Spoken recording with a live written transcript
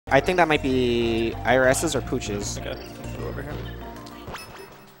I think that might be IRS's or Pooch's. Okay, go over here.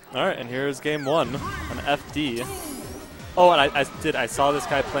 All right, and here's game 1 on FD. Oh, and I saw this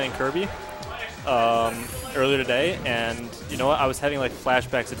guy playing Kirby earlier today, and you know what? I was having like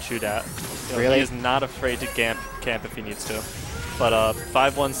flashbacks of Chudat. You know, really? He is not afraid to camp if he needs to. But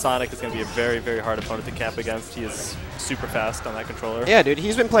 5-1 Sonic is going to be a very, very hard opponent to camp against. He is super fast on that controller. Yeah, dude,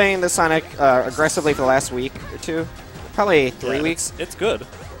 he's been playing the Sonic aggressively for the last week or two. Probably 3 weeks. It's good.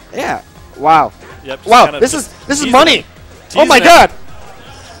 Yeah. Wow. Yep. Wow, this is money. Oh my god.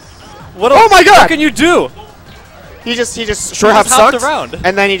 Oh my god. What can you do? He just short hop hopped sucked, around.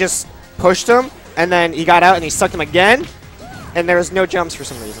 and then he just pushed him, and then he got out and he sucked him again, and there was no jumps for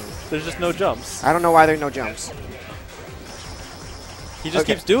some reason. There's just no jumps. I don't know why there are no jumps. He just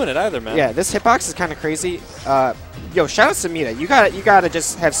keeps doing it either, man. Yeah, this hitbox is kind of crazy. Yo, shout out to Meda. You gotta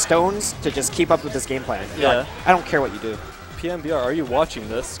just have stones to just keep up with this game plan. Yeah. Like, I don't care what you do. PMBR, are you watching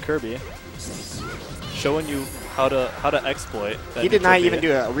this? Kirby showing you how to exploit. He did not even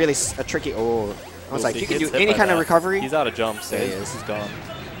do a tricky. Oh, I was like, you can do any kind of recovery. He's out of jumps. There he is. He's gone.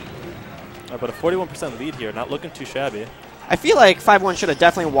 But a 41% lead here, not looking too shabby. I feel like 5-1 should have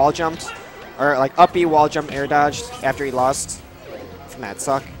definitely wall jumped, or like up B wall jumped air dodged after he lost from that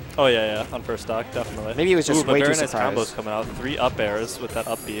suck. Oh yeah, on first stock, definitely. Maybe he was just way too very nice surprised. combos coming out. 3 up airs with that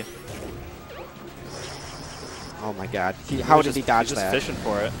up B. Oh my god, how did he dodge he's that? Just fishing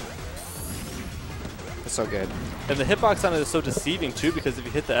for it. It's so good. And the hitbox on it is so deceiving too, because if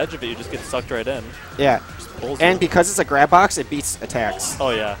you hit the edge of it, you just get sucked right in. Yeah, just pulls and you. because it's a grab box, it beats attacks.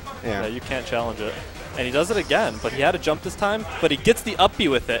 Oh yeah. Yeah, you can't challenge it. And he does it again, but he had a jump this time, but he gets the up B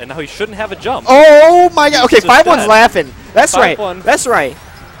with it, and now he shouldn't have a jump. Oh my god, okay, He's just 5-1's dead. laughing. That's right, 5-1. that's right.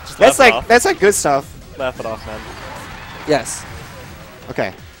 Just That's like good stuff. Laugh it off, man. Yes.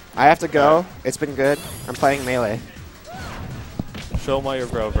 Okay, I have to go. It's been good. I'm playing Melee. Show him why you're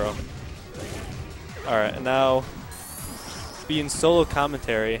bro. Alright, and now, being solo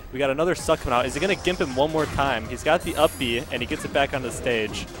commentary, we got another suck coming out. Is he going to gimp him one more time? He's got the up B, and he gets it back on the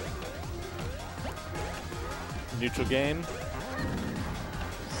stage. Neutral game.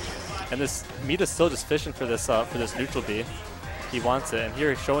 And this Meda's still just fishing for this neutral B. He wants it, and here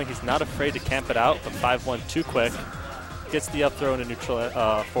he's showing he's not afraid to camp it out, but 5-1 too quick. Gets the up throw into neutral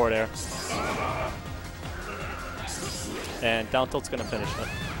forward air. And down tilt's going to finish it.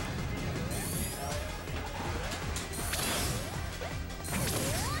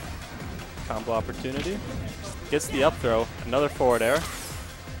 Combo opportunity. Gets the up throw, another forward air,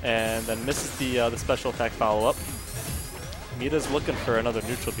 and then misses the special attack follow-up. Meda's looking for another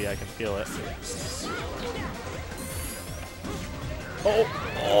neutral B, I can feel it.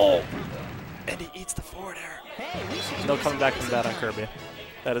 Oh! And he eats the forward air. No coming back from that on Kirby.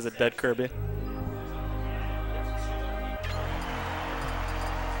 That is a dead Kirby.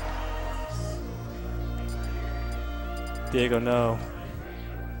 Diego, no.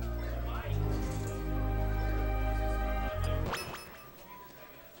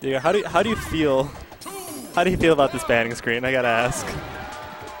 Diego, how do you feel? How do you feel about this banning screen? I gotta ask.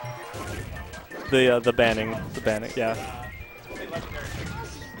 The banning, yeah.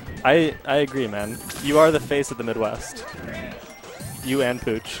 I agree, man. You are the face of the Midwest. You and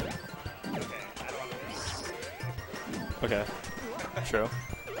Pooch. Okay, true.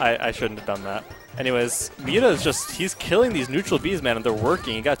 I shouldn't have done that. Anyways, Meda is just, he's killing these neutral Bs, man, and they're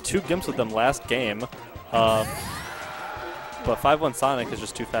working. He got 2 gimps with them last game. But 5-1 Sonic is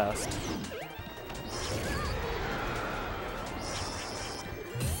just too fast.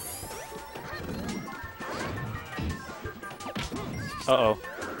 Uh-oh.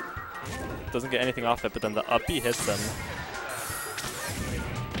 Doesn't get anything off it, but then the up B hits him.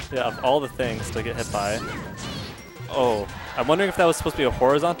 Yeah, of all the things to get hit by. Oh, I'm wondering if that was supposed to be a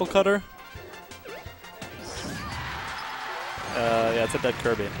horizontal cutter. Yeah, it's a dead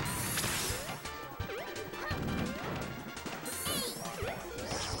Kirby.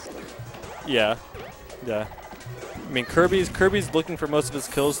 Yeah. I mean, Kirby's looking for most of his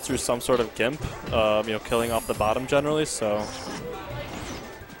kills through some sort of gimp, you know, killing off the bottom generally, so.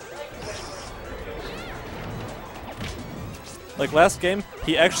 Like last game,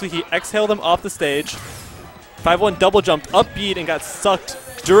 he exhaled him off the stage, 5-1 double jumped, up B'd, and got sucked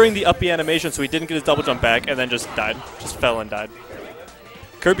during the up B animation, so he didn't get his double jump back, and then just died. Just fell and died.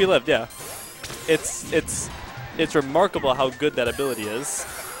 Kirby lived, yeah. It's remarkable how good that ability is.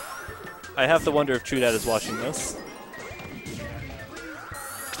 I have to wonder if TrueDad is watching this.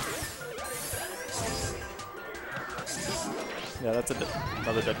 Yeah, that's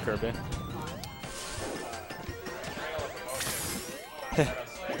another dead Kirby.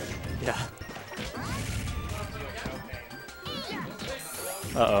 Yeah.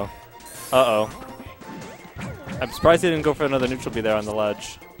 Uh-oh. Uh-oh. I'm surprised he didn't go for another neutral B there on the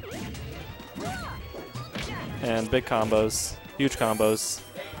ledge. And big combos. Huge combos.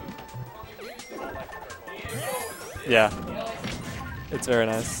 Yeah. It's very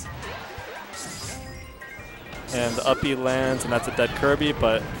nice. And the up B lands, and that's a dead Kirby,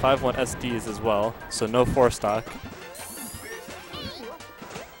 but 5-1 SDs as well, so no 4-stock.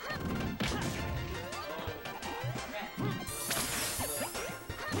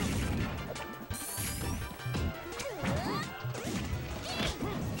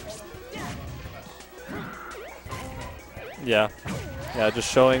 Yeah. Yeah, just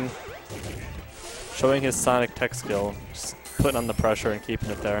showing his Sonic tech skill, just putting on the pressure and keeping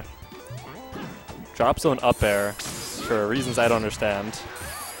it there. Drop zone up air for reasons I don't understand.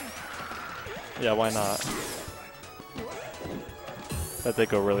 Yeah, why not? That did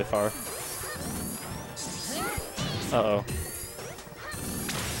go really far. Uh-oh.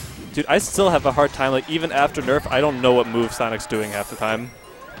 Dude, I still have a hard time, like, even after nerf, I don't know what move Sonic's doing half the time.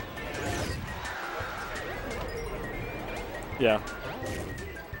 Yeah.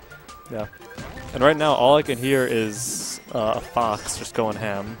 Yeah. And right now, all I can hear is a Fox just going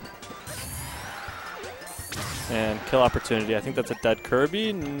ham. And kill opportunity. I think that's a dead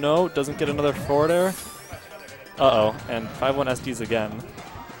Kirby. No, doesn't get another forward air. Uh-oh. And 5-1 SDs again.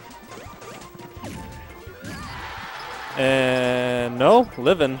 And no,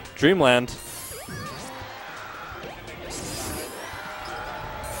 living. Dreamland.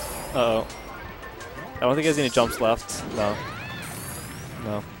 Uh-oh. I don't think he has any jumps left. No.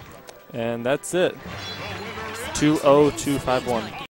 No. And that's it. 2-0, 2-5-1.